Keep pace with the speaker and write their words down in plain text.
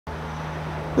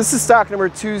This is stock number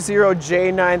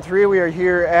 20J93. We are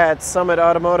here at Summit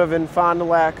Automotive in Fond du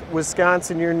Lac,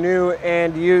 Wisconsin, your new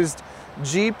and used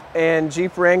Jeep and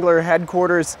Jeep Wrangler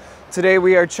headquarters. Today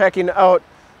we are checking out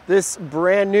this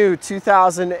brand new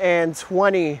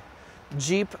 2020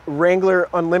 Jeep Wrangler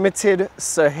Unlimited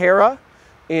Sahara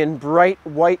in bright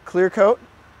white clear coat.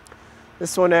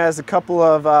 This one has a couple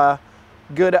of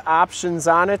good options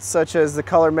on it, such as the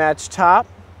color match top,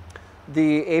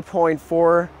 the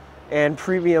 8.4 and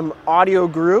premium audio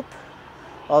group,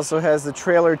 also has the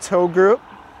trailer tow group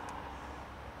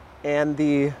and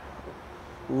the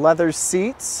leather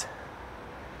seats,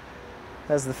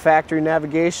 has the factory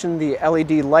navigation, the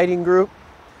LED lighting group,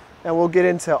 and we'll get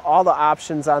into all the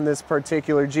options on this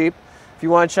particular Jeep. If you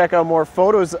want to check out more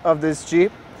photos of this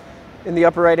Jeep, in the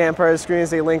upper right hand part of the screen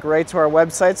is a link right to our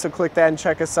website, so click that and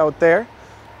check us out there.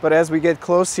 But as we get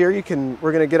close here,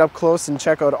 we're going to get up close and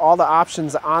check out all the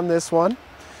options on this one.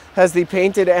 Has the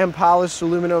painted and polished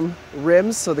aluminum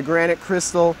rims, so the granite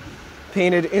crystal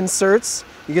painted inserts.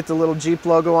 You get the little Jeep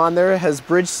logo on there. It has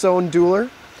Bridgestone Dueler,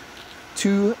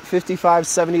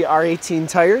 255/70 R18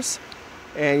 tires,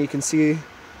 and you can see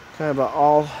kind of an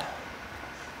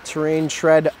all-terrain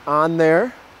tread on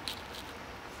there.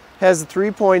 Has a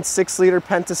 3.6 liter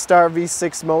Pentastar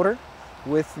V6 motor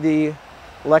with the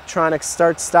electronic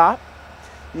start-stop.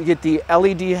 You get the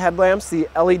LED headlamps, the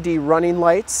LED running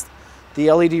lights, the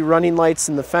LED running lights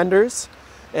in the fenders,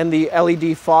 and the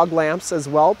LED fog lamps as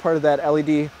well, part of that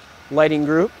LED lighting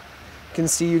group. You can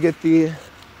see you get the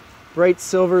bright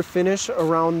silver finish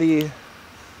around the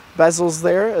bezels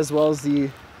there, as well as the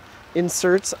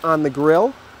inserts on the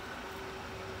grille.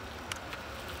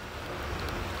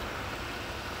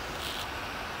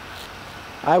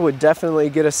 I would definitely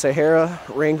get a Sahara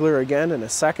Wrangler again in a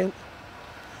second.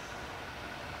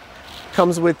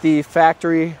 Comes with the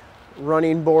factory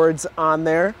running boards on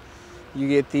there. You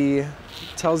get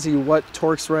tells you what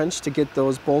Torx wrench to get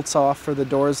those bolts off for the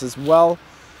doors as well.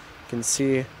 You can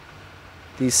see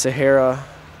the Sahara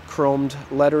chromed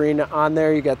lettering on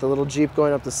there. You got the little Jeep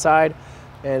going up the side,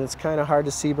 and it's kind of hard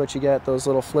to see, but you got those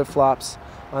little flip-flops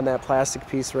on that plastic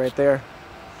piece right there.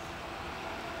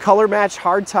 Color match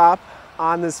hardtop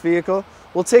on this vehicle.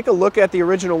 We'll take a look at the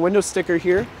original window sticker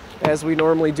here, as we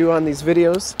normally do on these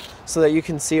videos, so that you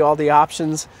can see all the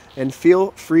options. And feel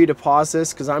free to pause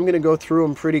this, because I'm going to go through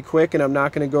them pretty quick, and I'm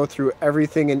not going to go through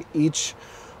everything in each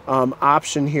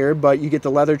option here. But you get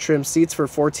the leather trim seats for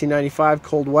 $14.95,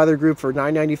 cold weather group for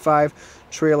 $9.95,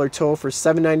 trailer tow for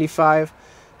 $7.95,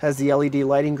 has the LED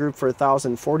lighting group for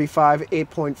 $1,045,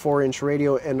 8.4-inch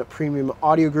radio and premium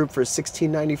audio group for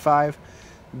 $16.95.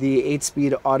 The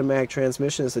 8-speed automatic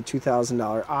transmission is a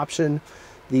 $2,000 option.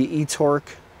 The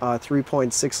e-torque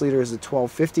 3.6 liter is a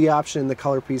 $1,250 option. The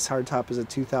color piece hardtop is a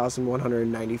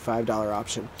 $2,195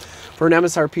 option. For an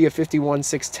MSRP of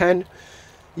 $51,610,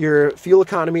 your fuel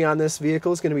economy on this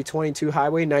vehicle is going to be 22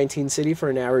 highway, 19 city for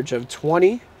an average of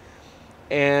 20.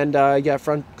 And you got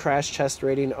front crash test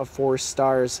rating of 4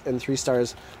 stars and 3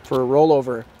 stars for a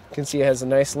rollover. You can see it has a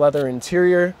nice leather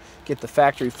interior. Get the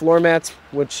factory floor mats,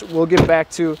 which we'll get back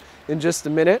to in just a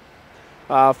minute.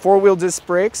 4-wheel disc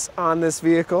brakes on this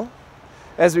vehicle.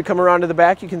 As we come around to the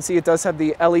back, you can see it does have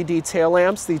the LED tail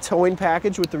lamps, the towing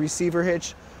package with the receiver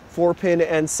hitch, 4-pin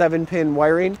and 7-pin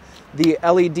wiring, the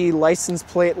LED license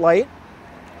plate light,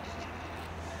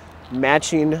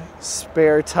 matching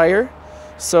spare tire.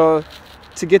 So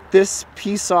to get this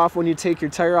piece off, when you take your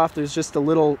tire off, there's just a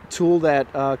little tool that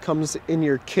comes in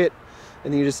your kit,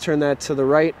 and then you just turn that to the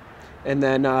right, and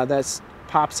then that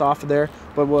pops off of there.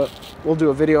 But we'll do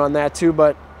a video on that too.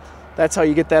 But that's how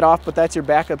you get that off. But that's your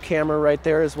backup camera right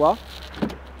there as well.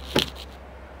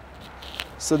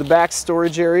 So the back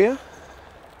storage area,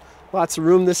 lots of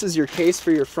room. This is your case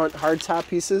for your front hardtop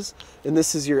pieces, and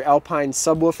this is your Alpine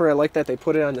subwoofer. I like that they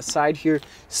put it on the side here.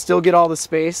 Still get all the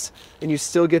space, and you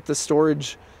still get the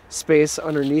storage space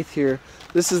underneath here.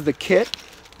 This is the kit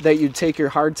that you take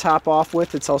your hardtop off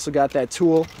with. It's also got that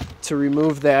tool to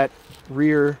remove that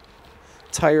rear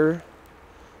tire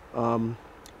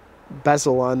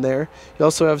bezel on there. You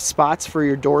also have spots for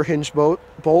your door hinge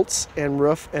bolts and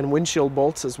roof and windshield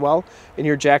bolts as well, and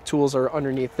your jack tools are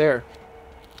underneath there.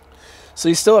 So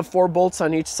you still have 4 bolts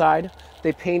on each side.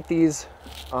 They paint these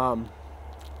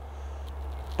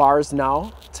bars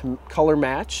now to color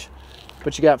match,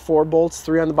 but you got 4 bolts,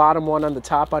 3 on the bottom, 1 on the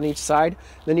top on each side.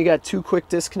 Then you got 2 quick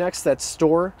disconnects that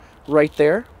store right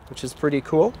there, which is pretty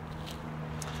cool.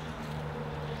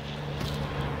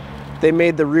 They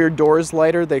made the rear doors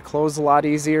lighter. They close a lot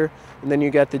easier. And then you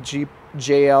got the Jeep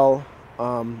JL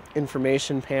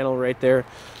information panel right there.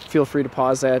 Feel free to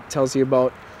pause that. It tells you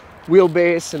about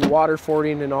wheelbase and water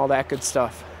fording and all that good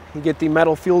stuff. You get the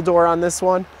metal fuel door on this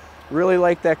one. Really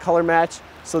like that color match.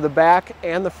 So the back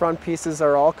and the front pieces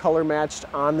are all color matched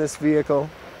on this vehicle.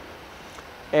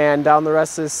 And down the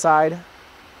rest of this side,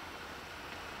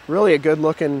 really a good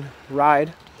looking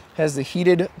ride. Has the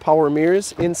heated power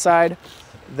mirrors inside.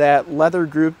 That leather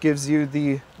group gives you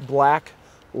the black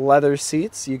leather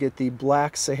seats. You get the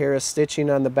black Sahara stitching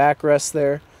on the backrest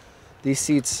there. These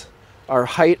seats are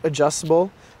height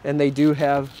adjustable, and they do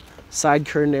have side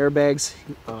curtain airbags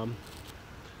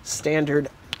standard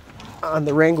on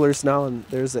the Wranglers now, and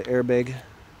there's the airbag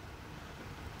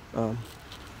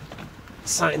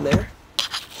sign there.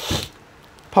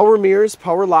 Power mirrors,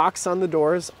 power locks on the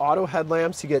doors, auto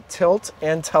headlamps. You get tilt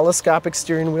and telescopic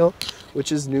steering wheel, which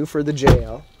is new for the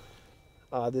JL.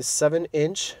 This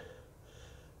 7-inch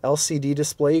LCD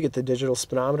display. You get the digital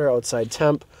speedometer, outside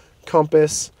temp,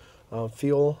 compass,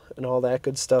 fuel, and all that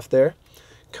good stuff there.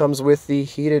 Comes with the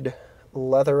heated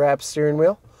leather wrap steering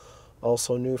wheel,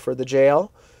 also new for the JL.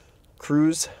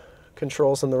 Cruise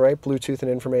controls on the right, Bluetooth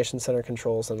and information center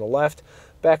controls on the left.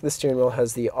 Back of the steering wheel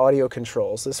has the audio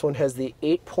controls. This one has the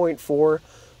 8.4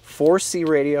 4C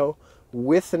radio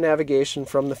with the navigation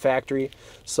from the factory.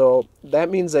 So that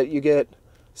means that you get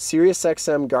Sirius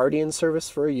XM Guardian service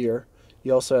for a year.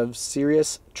 You also have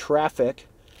Sirius Traffic,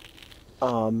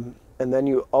 and then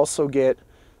you also get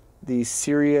the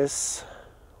Sirius,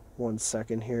 one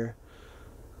second here.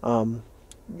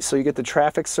 So you get the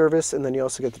traffic service, and then you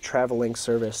also get the Travel-Link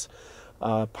service,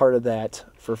 part of that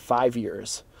for 5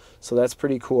 years. So that's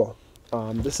pretty cool.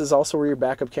 This is also where your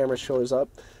backup camera shows up.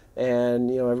 And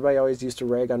you know, everybody always used to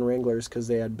rag on Wranglers because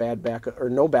they had bad backup or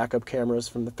no backup cameras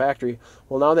from the factory.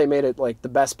 Well, now they made it like the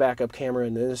best backup camera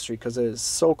in the industry because it is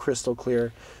so crystal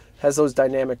clear, has those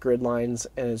dynamic grid lines,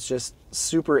 and it's just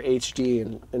super HD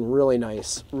and really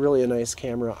nice. Really a nice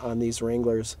camera on these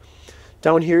Wranglers.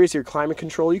 Down here is your climate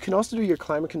control. You can also do your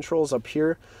climate controls up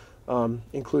here,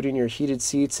 including your heated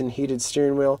seats and heated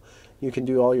steering wheel. You can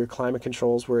do all your climate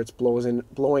controls where it's blowing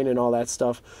and all that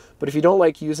stuff. But if you don't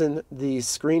like using the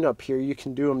screen up here, you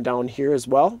can do them down here as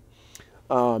well.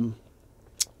 So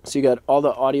you got all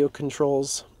the audio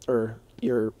controls, or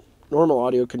your normal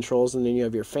audio controls, and then you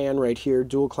have your fan right here,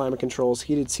 dual climate controls,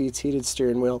 heated seats, heated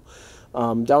steering wheel.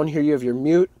 Down here you have your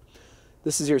mute.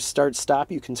 This is your start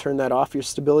stop. You can turn that off, your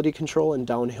stability control and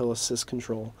downhill assist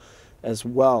control as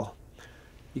well.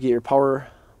 You get your power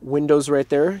windows right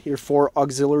there, your 4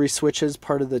 auxiliary switches,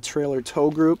 part of the trailer tow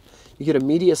group. You get a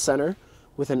media center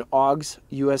with an AUX,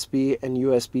 USB, and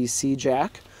USB-C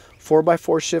jack,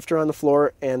 4x4 shifter on the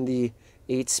floor, and the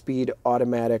 8-speed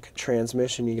automatic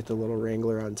transmission. You get the little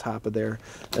Wrangler on top of there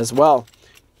as well.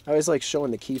 I always like showing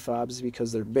the key fobs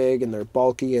because they're big and they're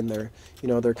bulky and they're, you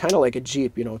know, they're kind of like a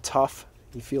Jeep, you know, tough.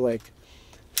 You feel like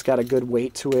it's got a good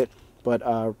weight to it. But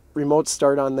remote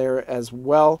start on there as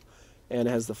well. And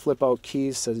it has the flip out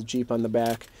keys, says Jeep on the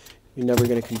back. You're never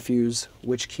going to confuse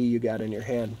which key you got in your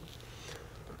hand.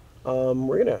 We're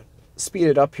going to speed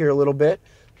it up here a little bit.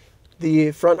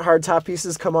 The front hardtop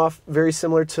pieces come off very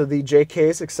similar to the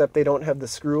JKs, except they don't have the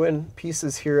screw-in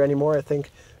pieces here anymore. I think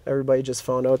everybody just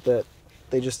found out that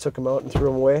they just took them out and threw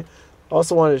them away.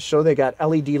 Also wanted to show they got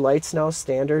LED lights now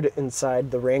standard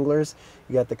inside the Wranglers.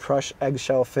 You got the crushed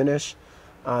eggshell finish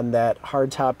on that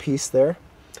hardtop piece there.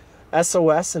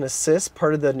 SOS and assist,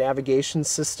 part of the navigation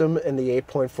system, and the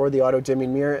 8.4, the auto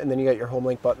dimming mirror, and then you got your home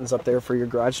link buttons up there for your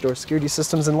garage door security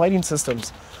systems and lighting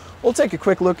systems. We'll take a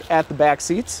quick look at the back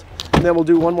seats, and then we'll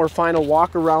do one more final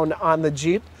walk around on the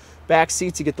Jeep. Back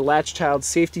seats, you get the latch child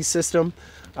safety system,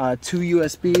 2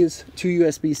 USBs, 2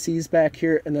 USB-Cs back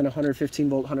here, and then 115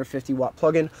 volt, 150 watt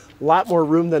plug-in. A lot more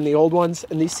room than the old ones,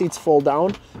 and these seats fold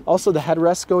down. Also, the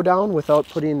headrests go down without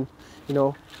putting, you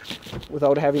know,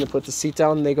 without having to put the seat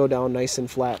down. They go down nice and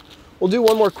flat. We'll do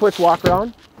one more quick walk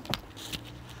around.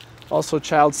 Also,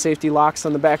 child safety locks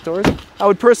on the back doors. I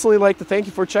would personally like to thank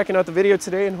you for checking out the video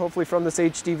today, and hopefully from this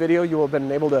HD video you will have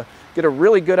been able to get a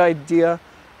really good idea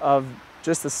of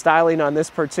just the styling on this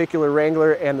particular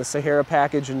Wrangler and the Sahara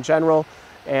package in general,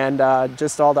 and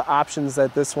just all the options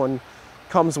that this one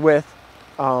comes with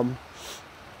from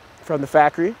the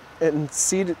factory. And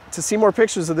to see more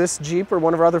pictures of this Jeep or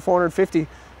one of our other 450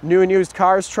 new and used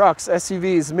cars, trucks,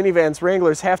 SUVs, minivans,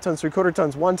 Wranglers, half-tons, 3/4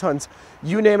 tons, 1 tons,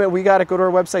 you name it, we got it. Go to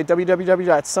our website,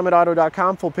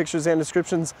 www.summitauto.com. Full pictures and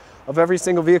descriptions of every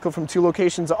single vehicle from 2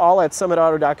 locations, all at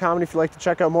summitauto.com. And if you'd like to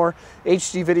check out more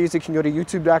HD videos, you can go to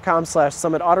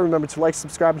youtube.com/summitauto. Remember to like,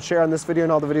 subscribe, and share on this video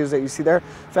and all the videos that you see there.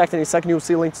 In fact, in a second, you'll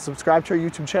see a link to subscribe to our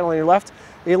YouTube channel on your left.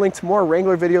 a link to more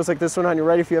Wrangler videos like this one on your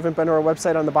right. If you haven't been to our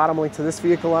website, on the bottom, link to this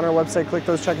vehicle on our website. Click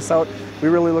those, check us out. We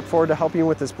really look forward to helping you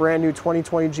with this brand new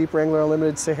 2020 Jeep Wrangler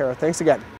Unlimited Sahara. Thanks again.